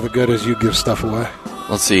the part of the good is you give stuff away?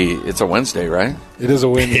 Let's see. It's a Wednesday, right? It is a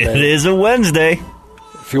Wednesday. It is a Wednesday.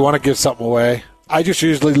 If you want to give something away, I just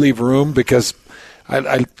usually leave room because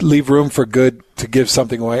I leave room for good to give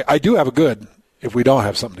something away. I do have a good if we don't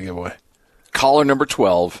have something to give away. Caller number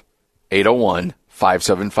 12,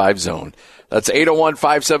 801-575-ZONE. That's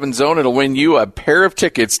 801-57-ZONE. It'll win you a pair of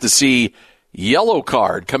tickets to see Yellow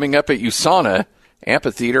Card coming up at USANA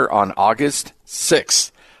Amphitheater on August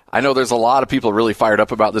 6th. I know there's a lot of people really fired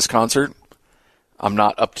up about this concert. I'm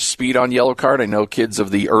not up to speed on Yellow Card. I know kids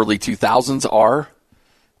of the early 2000s are.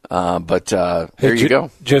 But there you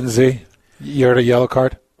go. Gen Z, you heard of Yellow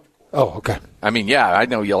Card? Oh, okay. I mean, yeah, I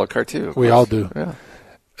know Yellow Card too. We all do. Yeah.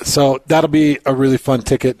 So that'll be a really fun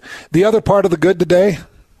ticket. The other part of the good today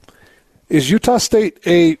is Utah State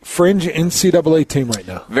a fringe NCAA team right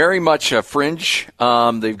now? Very much a fringe.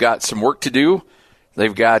 They've got some work to do.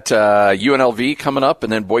 They've got UNLV coming up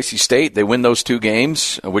and then Boise State. They win those two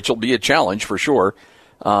games, which will be a challenge for sure.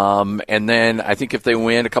 And then I think if they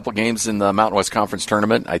win a couple games in the Mountain West Conference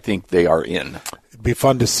tournament, I think they are in. It'd be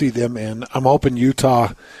fun to see them in. I'm hoping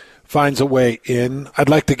Utah finds a way in. I'd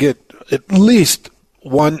like to get at least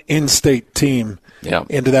one in-state team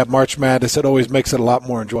into that March Madness. It always makes it a lot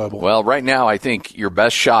more enjoyable. Well, right now I think your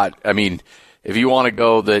best shot, I mean, if you want to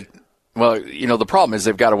go that, well, you know, the problem is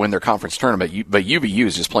they've got to win their conference tournament, but UVU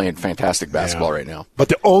is just playing fantastic basketball right now. But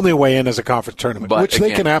the only way in is a conference tournament, which again,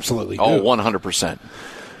 they can absolutely do. 100%.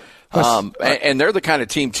 And they're the kind of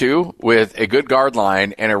team, too, with a good guard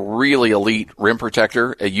line and a really elite rim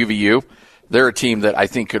protector at UVU. They're a team that I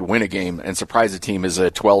think could win a game and surprise a team as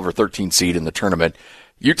a 12 or 13 seed in the tournament.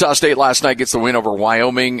 Utah State last night gets the win over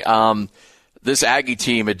Wyoming. This Aggie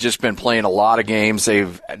team had just been playing a lot of games.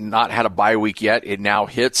 They've not had a bye week yet. It now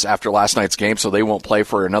hits after last night's game, so they won't play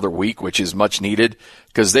for another week, which is much needed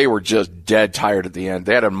because they were just dead tired at the end.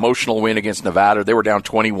 They had an emotional win against Nevada. They were down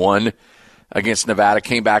 21 against Nevada,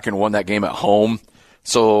 came back and won that game at home.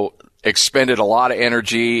 So expended a lot of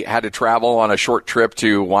energy, had to travel on a short trip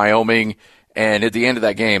to Wyoming. And at the end of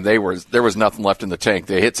that game, there was nothing left in the tank.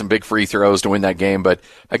 They hit some big free throws to win that game, but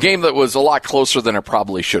a game that was a lot closer than it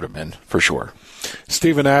probably should have been, for sure.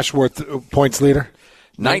 Stephen Ashworth, points leader?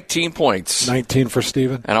 19 points. 19 for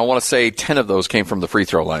Stephen. And I want to say 10 of those came from the free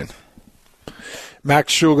throw line.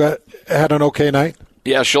 Max Shuga had an okay night?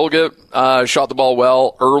 Yeah, Shulga shot the ball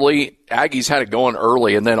well early. Aggies had it going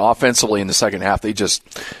early, and then offensively in the second half, it just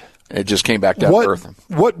came back down to earth.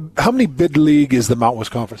 How many bid league is the Mountain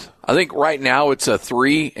West Conference? I think right now it's a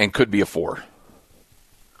 3 and could be a 4.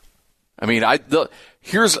 I mean, I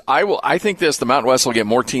think the Mountain West will get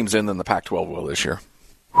more teams in than the Pac-12 will this year.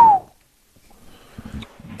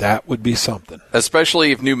 That would be something.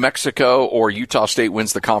 Especially if New Mexico or Utah State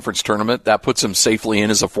wins the conference tournament. That puts them safely in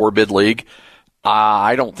as a 4-bid league.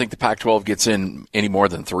 I don't think the Pac-12 gets in any more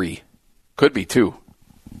than 3. Could be 2.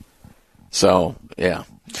 So, yeah,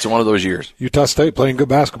 it's one of those years. Utah State playing good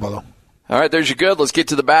basketball, though. All right, there's your good. Let's get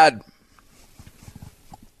to the bad.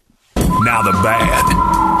 Now the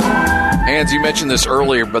bad. Hans, you mentioned this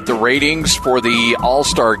earlier, but the ratings for the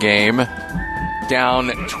All-Star game down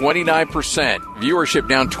 29%. Viewership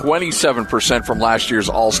down 27% from last year's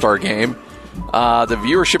All-Star game. The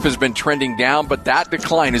viewership has been trending down, but that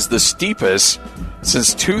decline is the steepest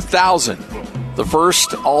since 2000. The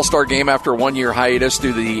first All-Star game after a one-year hiatus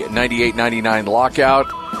due to the 98-99 lockout.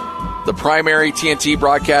 The primary TNT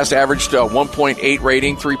broadcast averaged a 1.8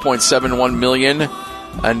 rating, 3.71 million.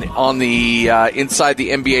 And on the Inside the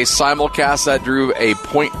NBA simulcast, that drew a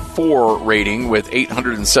 0.4 rating with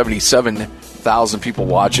 877,000 people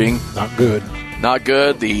watching. Not good. Not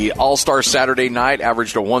good. The All-Star Saturday night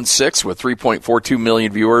averaged a 1.6 with 3.42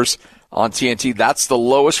 million viewers on TNT. That's the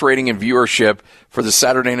lowest rating in viewership for the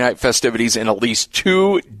Saturday night festivities in at least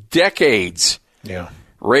 2 decades. Yeah.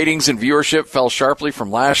 Ratings and viewership fell sharply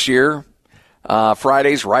from last year.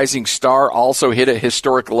 Friday's Rising Star also hit a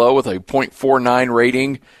historic low with a 0.49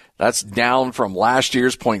 rating. That's down from last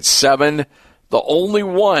year's 0.7. The only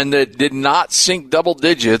one that did not sink double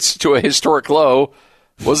digits to a historic low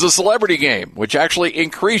was the Celebrity Game, which actually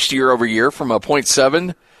increased year over year from a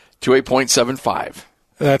 0.7 to a 0.75.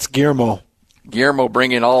 That's Guillermo. Guillermo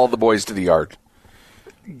bringing all the boys to the yard.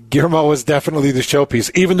 Guillermo was definitely the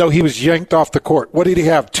showpiece, even though he was yanked off the court. What did he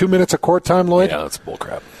have, 2 minutes of court time, Lloyd? Yeah, that's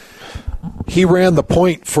bullcrap. He ran the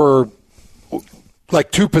point for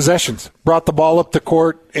like 2 possessions, brought the ball up the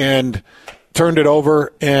court and turned it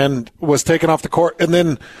over and was taken off the court and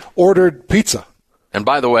then ordered pizza. And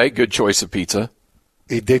by the way, good choice of pizza.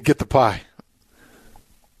 He did get the pie.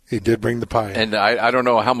 He did bring the pie. And I don't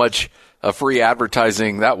know how much free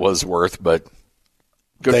advertising that was worth, but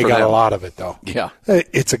good they for got them. A lot of it, though. Yeah.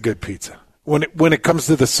 It's a good pizza. When it comes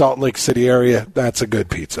to the Salt Lake City area, that's a good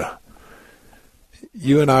pizza.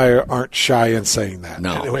 You and I aren't shy in saying that.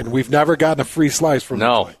 No. And we've never gotten a free slice from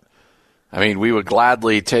No. the joint. I mean, we would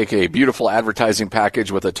gladly take a beautiful advertising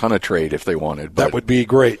package with a ton of trade if they wanted. But that would be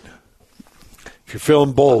great. If you're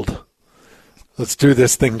feeling bold, let's do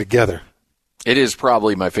this thing together. It is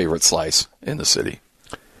probably my favorite slice in the city.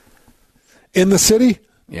 In the city?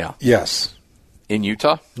 Yeah. Yes. In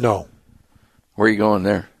Utah? No. Where are you going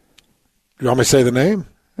there? You want me to say the name?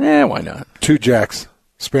 Why not? 2 Jacks,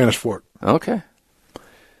 Spanish Fork. Okay.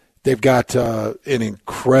 They've got an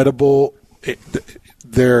incredible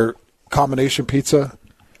their combination pizza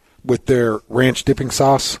with their ranch dipping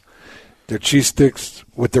sauce, their cheese sticks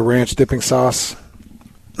with their ranch dipping sauce.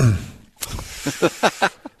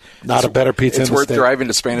 Not a better pizza. It's in the worth state. driving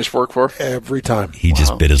to Spanish Fork for? Every time. He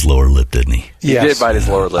just bit his lower lip, didn't he? Yes. He did bite his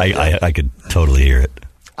lower lip. I could totally hear it.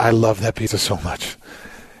 I love that pizza so much.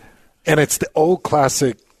 And it's the old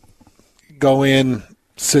classic, go in,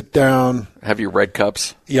 sit down. Have your red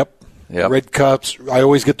cups? Yep. Red cups. I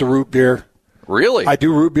always get the root beer. Really? I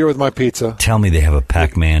do root beer with my pizza. Tell me they have a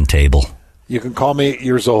Pac-Man table. You can call me 8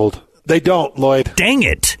 years old. They don't, Lloyd. Dang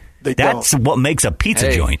it. That's what makes a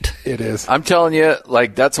pizza joint. It is. I'm telling you,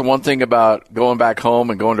 like, that's the one thing about going back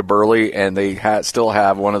home and going to Burley, and they still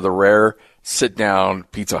have one of the rare sit-down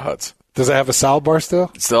Pizza Huts. Does it have a salad bar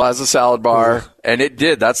still? It still has a salad bar, and it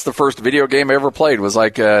did. That's the first video game I ever played. Was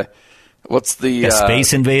like, what's the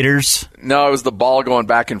Space Invaders? No, it was the ball going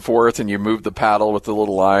back and forth, and you moved the paddle with the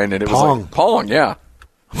little line, and it Pong. was like Pong. Yeah,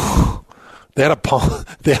 they had a Pong.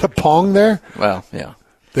 They had a Pong there. Well, yeah.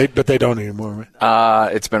 But they don't anymore,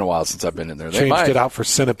 right? It's been a while since I've been in there. Changed it out for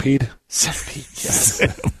Centipede. Centipede, yes.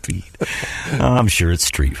 Centipede. I'm sure it's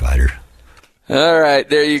Street Fighter. All right,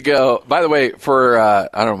 there you go. By the way, for, I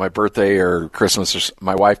don't know, my birthday or Christmas,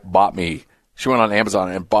 my wife bought me, she went on Amazon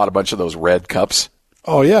and bought a bunch of those red cups.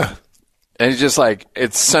 Oh, yeah. And it's just like,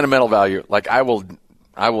 it's sentimental value. Like, I will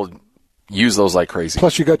use those like crazy.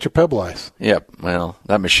 Plus, you got your Pebble Ice. Yep. Well,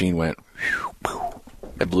 that machine went,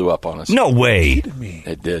 it blew up on us. No way.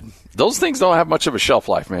 It did. Those things don't have much of a shelf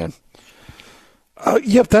life, man.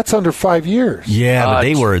 Yep, that's under 5 years. Yeah, but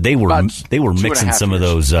they were mixing some of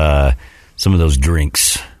those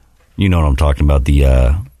drinks. You know what I'm talking about,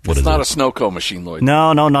 the It's not a snow cone machine, Lloyd.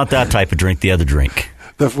 No, not that type of drink. The other drink.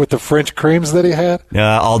 With the French creams that he had?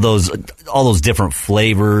 All those different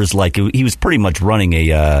flavors. Like, he was pretty much running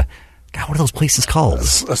a... God, what are those places called?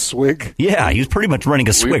 A swig? Yeah, he was pretty much running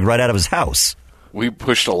a swig right out of his house. We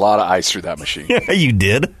pushed a lot of ice through that machine. Yeah, you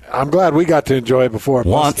did. I'm glad we got to enjoy it before it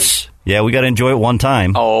once. busted. Yeah, we got to enjoy it one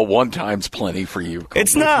time. Oh, one time's plenty for you.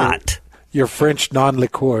 It's not. Your French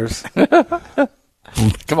non-liqueurs.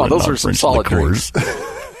 Come on, those are some solid drinks.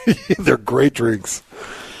 They're great drinks.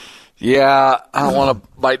 Yeah, I don't want to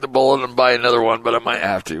bite the bullet and buy another one, but I might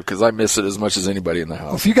have to because I miss it as much as anybody in the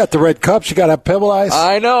house. If you got the red cups, you got to have Pebble Ice.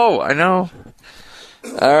 I know.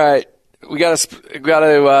 All right, we got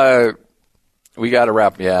to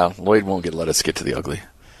wrap. Yeah, Lloyd won't let us get to the ugly.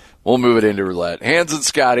 We'll move it into roulette. Hans and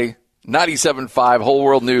Scotty, 97.5 Whole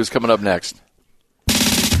World News coming up next.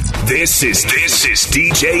 This is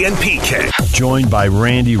DJ and PK. Joined by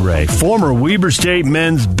Randy Ray, former Weber State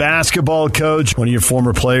men's basketball coach, one of your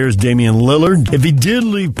former players, Damian Lillard. If he did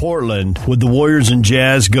leave Portland, would the Warriors and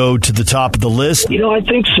Jazz go to the top of the list? I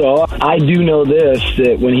think so. I do know this,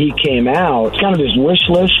 that when he came out, kind of his wish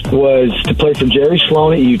list was to play for Jerry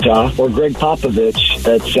Sloan at Utah or Greg Popovich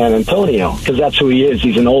at San Antonio, because that's who he is.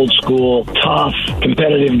 He's an old school, tough,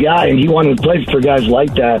 competitive guy, and he wanted to play for guys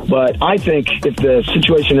like that. But I think if the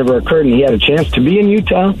situation ever occurred and he had a chance to be in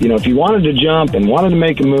Utah, if he wanted to jump and wanted to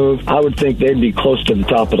make a move, I would think they'd be close to the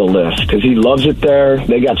top of the list because he loves it there.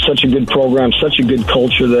 They got such a good program, such a good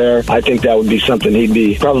culture there. I think that would be something he'd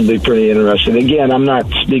be probably pretty interested. Again, I'm not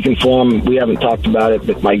speaking for him. We haven't talked about it,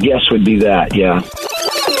 but my guess would be that, yeah.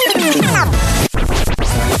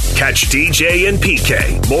 Catch DJ and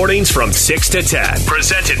PK mornings from 6 to 10.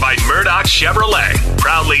 Presented by Murdoch Chevrolet.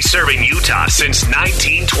 Proudly serving Utah since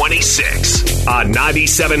 1926. On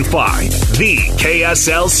 97.5, the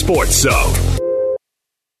KSL Sports Zone.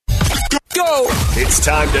 Go! It's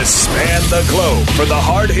time to span the globe for the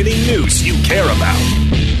hard-hitting news you care about.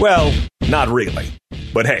 Well, not really.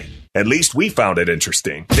 But hey, at least we found it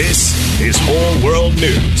interesting. This is Whole World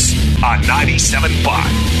News on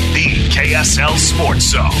 97.5, the KSL Sports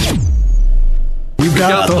Zone. We've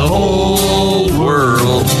got the whole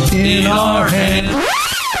world in our hands.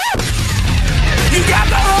 You got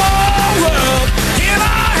the whole world in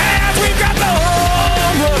our hands. We've got the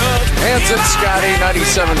whole world. Hans and Scotty,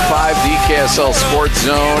 97.5, the KSL Sports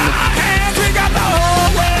Zone.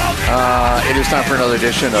 It is time for another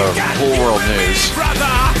edition of Whole World News.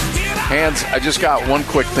 Hans, I just got one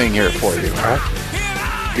quick thing here for you.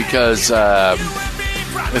 Because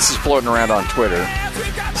this is floating around on Twitter.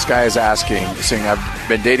 This guy is saying, I've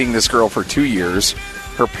been dating this girl for 2 years.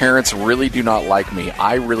 Her parents really do not like me.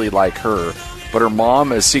 I really like her. But her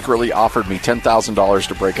mom has secretly offered me $10,000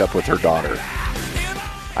 to break up with her daughter.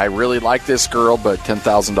 I really like this girl, but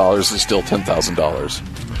 $10,000 is still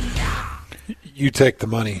 $10,000. You take the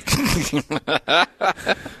money.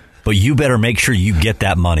 But you better make sure you get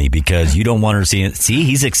that money because you don't want her to see it. See,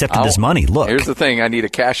 he's accepted this money. Look. Here's the thing. I need a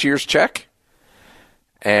cashier's check,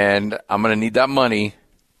 and I'm going to need that money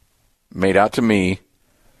made out to me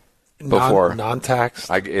before. Non-taxed?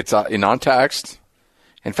 It's non-taxed.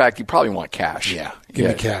 In fact, you probably want cash. Yeah. Give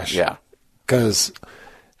me cash. Yeah. Because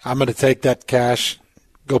I'm going to take that cash,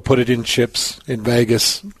 go put it in chips in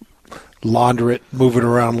Vegas, launder it, move it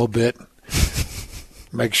around a little bit,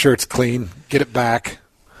 make sure it's clean, get it back.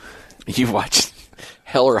 You watched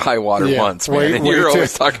Hell or High Water once, man, and you're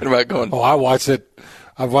always talking about going. Oh, I watched it.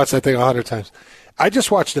 I've watched that thing 100 times. I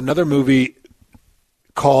just watched another movie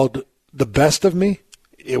called The Best of Me.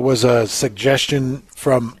 It was a suggestion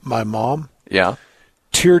from my mom. Yeah.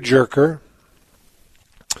 Tearjerker.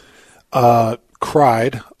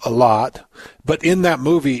 Cried a lot. But in that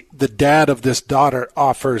movie, the dad of this daughter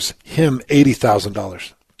offers him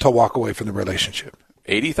 $80,000 to walk away from the relationship.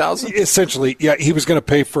 $80,000? Essentially, yeah, he was going to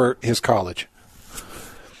pay for his college.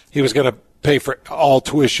 He was going to pay for all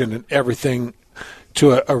tuition and everything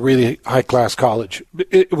to a really high-class college.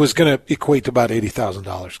 It was going to equate to about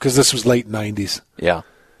 $80,000 because this was late 90s. Yeah.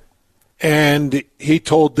 And he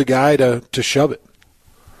told the guy to shove it.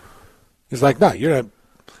 He's like, no, you're not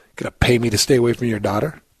going to pay me to stay away from your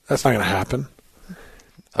daughter. That's not going to happen.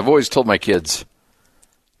 I've always told my kids,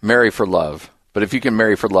 marry for love. But if you can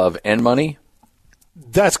marry for love and money,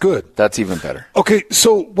 that's good. That's even better. Okay,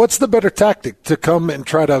 so what's the better tactic? To come and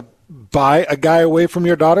try to buy a guy away from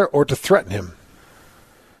your daughter or to threaten him?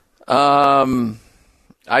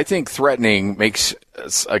 I think threatening makes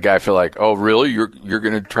a guy feel like, oh, really? You're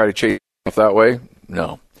going to try to chase off that way?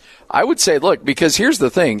 No. I would say, look, because here's the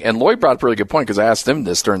thing, and Lloyd brought up a really good point because I asked him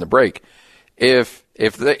this during the break. If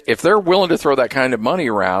they're willing to throw that kind of money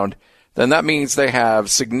around, then that means they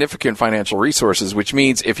have significant financial resources, which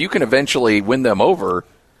means if you can eventually win them over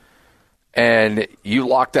and you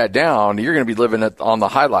lock that down, you're going to be living it on the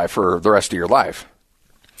high life for the rest of your life.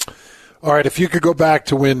 All right, if you could go back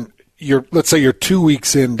to when let's say you're 2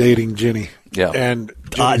 weeks in dating Jenny. Yeah. And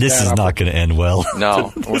this is not going to end well.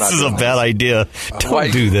 No. This is a bad idea.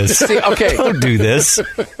 Don't do this. See, okay. Don't do this.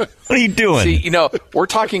 What are you doing? See, we're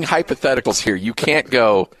talking hypotheticals here. You can't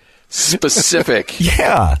go specific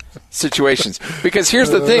situations. Because here's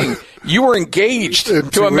the thing. You were engaged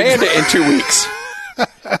to Amanda in 2 weeks.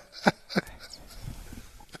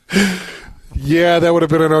 Yeah, that would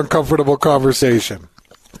have been an uncomfortable conversation.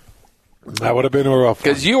 That would have been a rough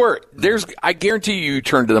one. Because I guarantee you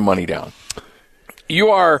turned the money down. You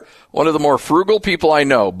are one of the more frugal people I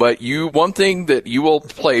know, but one thing that you will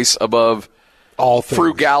place above all things.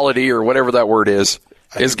 Frugality or whatever that word is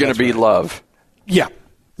going to be love. Yeah.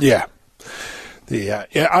 Yeah.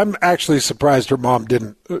 I'm actually surprised her mom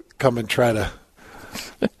didn't come and try to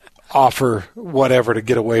offer whatever to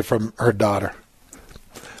get away from her daughter.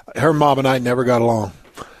 Her mom and I never got along,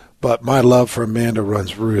 but my love for Amanda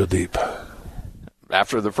runs real deep.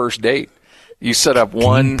 After the first date, you set up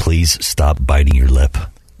one. Can you please stop biting your lip?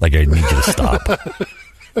 Like, I need you to stop.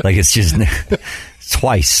 Like, it's just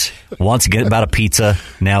twice. Once again about a pizza,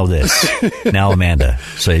 now this. Now Amanda.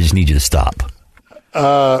 So I just need you to stop.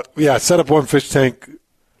 Set up one fish tank,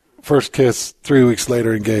 first kiss, 3 weeks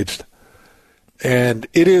later engaged. And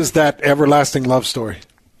it is that everlasting love story.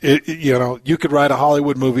 You could write a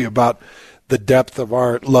Hollywood movie about the depth of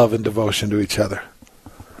our love and devotion to each other.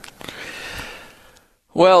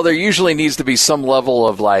 Well, there usually needs to be some level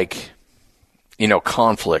of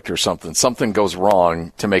conflict or something. Something goes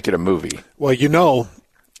wrong to make it a movie. Well,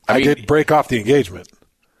 I did break off the engagement.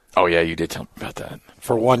 Oh, yeah, you did tell me about that.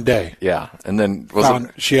 For one day. Yeah, and then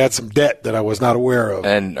she had some debt that I was not aware of.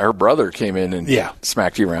 And her brother came in and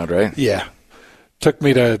smacked you around, right? Yeah. Took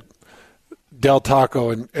me to Del Taco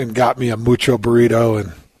and got me a mucho burrito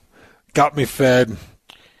and got me fed.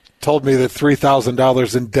 Told me that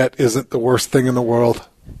 $3,000 in debt isn't the worst thing in the world.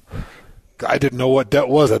 I didn't know what debt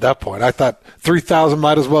was at that point. I thought $3,000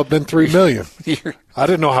 might as well have been $3 million. I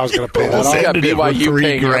didn't know how I was going to pay that off. I got BYU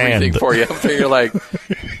paying everything for you. So you're like,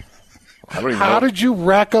 I don't even know. How did you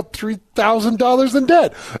rack up $3,000 in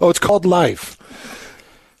debt? Oh, it's called life.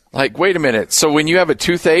 Like, wait a minute. So when you have a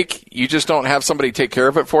toothache, you just don't have somebody take care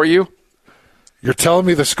of it for you? You're telling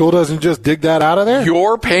me the school doesn't just dig that out of there?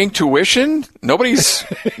 You're paying tuition? Nobody's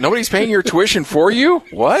paying your tuition for you?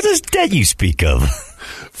 What is debt you speak of?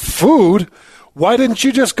 Food? Why didn't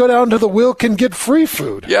you just go down to the Wilk and get free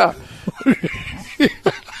food? Yeah.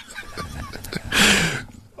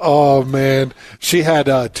 Oh, man. She had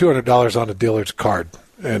 $200 on a dealer's card,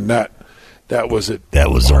 and that was it. That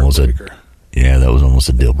was almost that was almost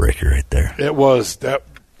a deal breaker right there. It was.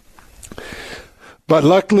 But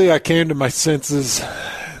luckily, I came to my senses.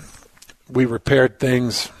 We repaired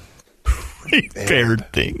things.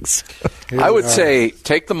 I would say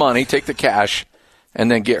take the money, take the cash, and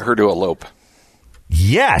then get her to elope.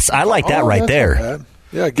 Yes, I like that right there.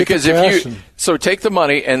 Yeah, because so take the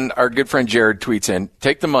money, and our good friend Jared tweets in,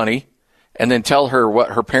 take the money, and then tell her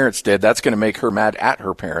what her parents did. That's going to make her mad at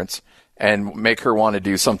her parents and make her want to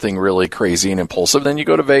do something really crazy and impulsive. Then you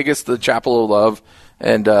go to Vegas, the Chapel of Love,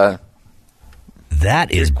 and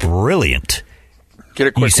that is brilliant. Get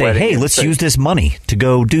a quick You say, wedding. hey, let's use this money to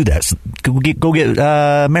go do that. Go get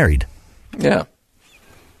married. Yeah.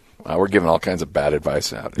 We're giving all kinds of bad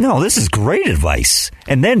advice out. No, this is great advice.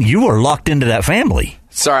 And then you are locked into that family.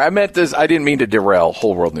 Sorry, I meant this. I didn't mean to derail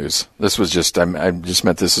Whole World News. This was just, I just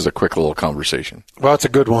meant this as a quick little conversation. Well, it's a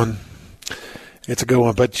good one. It's a good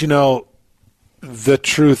one. But, the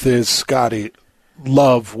truth is, Scotty,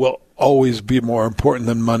 love will always be more important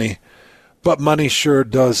than money. But money sure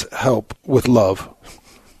does help with love.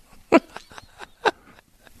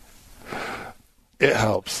 It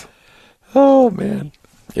helps. Oh, man.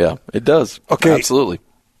 Yeah, it does. Okay. Absolutely.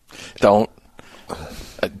 Don't.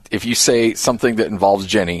 If you say something that involves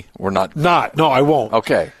Jenny, we're not. No, I won't.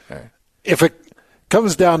 Okay. Right. If it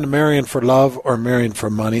comes down to marrying for love or marrying for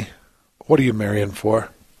money, what are you marrying for?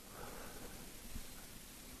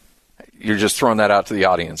 You're just throwing that out to the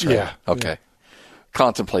audience, right? Yeah. Okay. Yeah.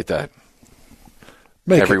 Contemplate that.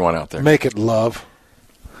 Everyone out there. Make it love.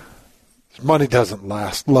 Money doesn't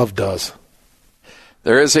last. Love does.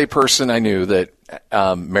 There is a person I knew that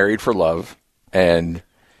married for love, and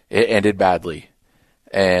it ended badly.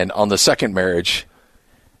 And on the second marriage,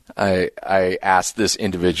 I asked this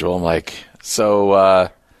individual, I'm like, so,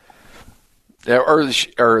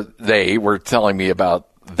 or they were telling me about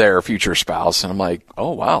their future spouse, and I'm like,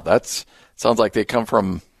 oh, wow, sounds like they come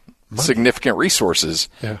from significant resources.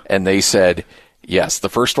 Yeah. And they said, yes, the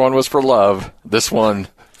first one was for love. This one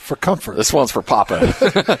for comfort. This one's for Papa.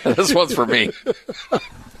 This one's for me.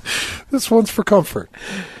 This one's for comfort.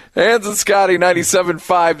 Hans and Scotty,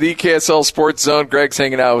 97.5, the KSL Sports Zone. Greg's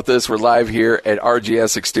hanging out with us. We're live here at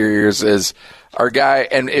RGS Exteriors as our guy.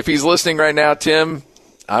 And if he's listening right now, Tim,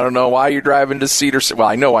 I don't know why you're driving to Cedar City. Well,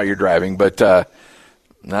 I know why you're driving, but I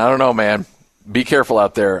don't know, man. Be careful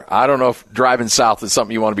out there. I don't know if driving south is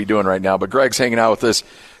something you want to be doing right now, but Greg's hanging out with us.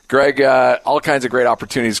 Greg, all kinds of great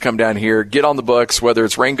opportunities come down here. Get on the books, whether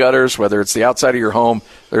it's rain gutters, whether it's the outside of your home.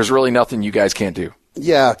 There's really nothing you guys can't do.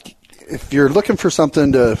 Yeah. If you're looking for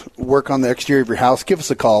something to work on the exterior of your house, give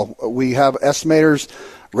us a call. We have estimators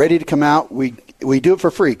ready to come out. We do it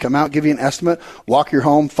for free. Come out, give you an estimate, walk your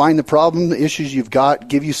home, find the problem, the issues you've got,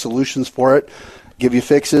 give you solutions for it, give you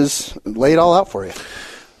fixes, lay it all out for you.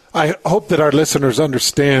 I hope that our listeners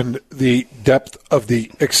understand the depth of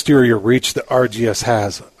the exterior reach that RGS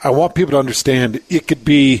has. I want people to understand it could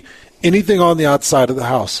be anything on the outside of the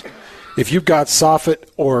house. If you've got soffit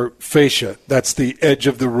or fascia, that's the edge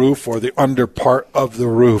of the roof or the under part of the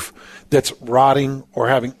roof that's rotting or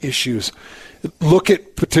having issues, look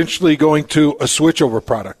at potentially going to a switchover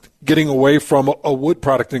product, getting away from a wood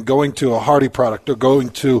product and going to a hardy product or going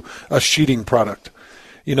to a sheeting product.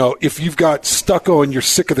 You know, if you've got stucco and you're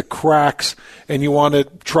sick of the cracks and you want to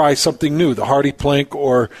try something new, the hardy plank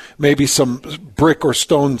or maybe some brick or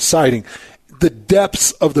stone siding, the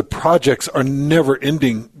depths of the projects are never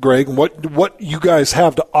ending, Greg. What you guys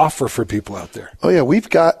have to offer for people out there? Oh, yeah, we've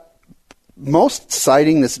got most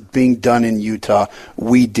siding that's being done in Utah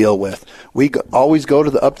we deal with. We always go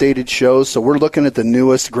to the updated shows, so we're looking at the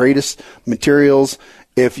newest, greatest materials.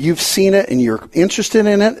 If you've seen it and you're interested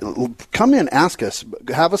in it, come in, ask us.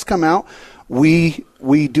 Have us come out. We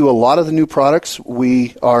do a lot of the new products.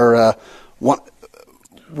 We are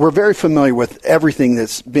we're very familiar with everything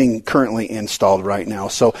that's being currently installed right now.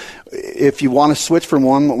 So if you want to switch from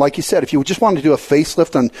one, like you said, if you just want to do a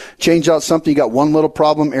facelift and change out something, you got one little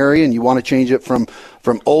problem area and you want to change it from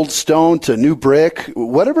old stone to new brick,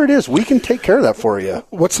 whatever it is, we can take care of that for you.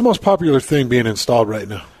 What's the most popular thing being installed right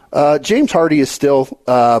now? James Hardy is still,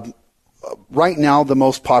 right now, the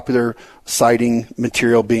most popular siding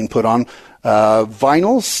material being put on.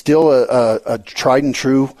 Vinyl's still a tried and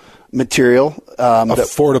true material.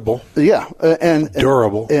 Affordable. And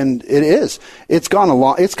durable. And it is. It's come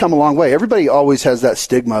a long way. Everybody always has that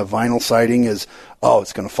stigma of vinyl siding is,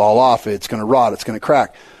 it's going to fall off, it's going to rot, it's going to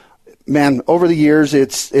crack. Man, over the years,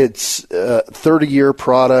 it's a 30-year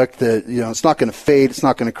product that, it's not going to fade. It's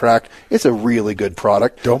not going to crack. It's a really good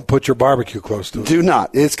product. Don't put your barbecue close to it. Do not.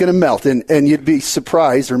 It's going to melt. And you'd be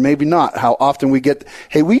surprised, or maybe not, how often we get,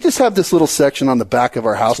 hey, we just have this little section on the back of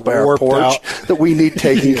our house by our porch that we need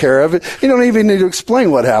taken care of. You don't even need to explain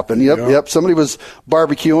what happened. Yep. Somebody was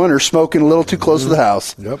barbecuing or smoking a little too close to the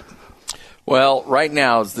house. Yep. Well, right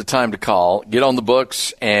now is the time to call. Get on the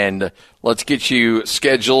books, and let's get you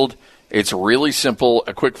scheduled. It's really simple,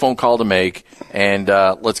 a quick phone call to make, and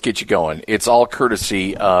let's get you going. It's all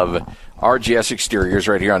courtesy of RGS Exteriors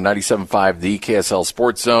right here on 97.5, the KSL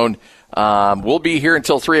Sports Zone. We'll be here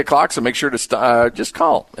until 3 o'clock, so make sure to just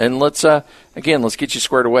call. And let's get you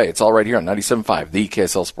squared away. It's all right here on 97.5, the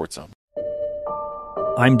KSL Sports Zone.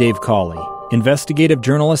 I'm Dave Cawley, investigative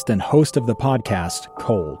journalist and host of the podcast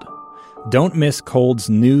Cold. Don't miss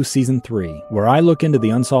Cold's new Season 3, where I look into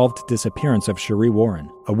the unsolved disappearance of Cherie Warren,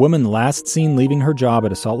 a woman last seen leaving her job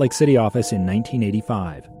at a Salt Lake City office in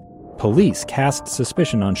 1985. Police cast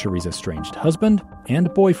suspicion on Cherie's estranged husband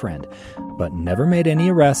and boyfriend, but never made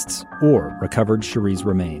any arrests or recovered Cherie's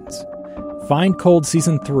remains. Find Cold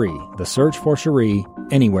Season 3, The Search for Cherie,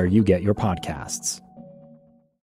 anywhere you get your podcasts.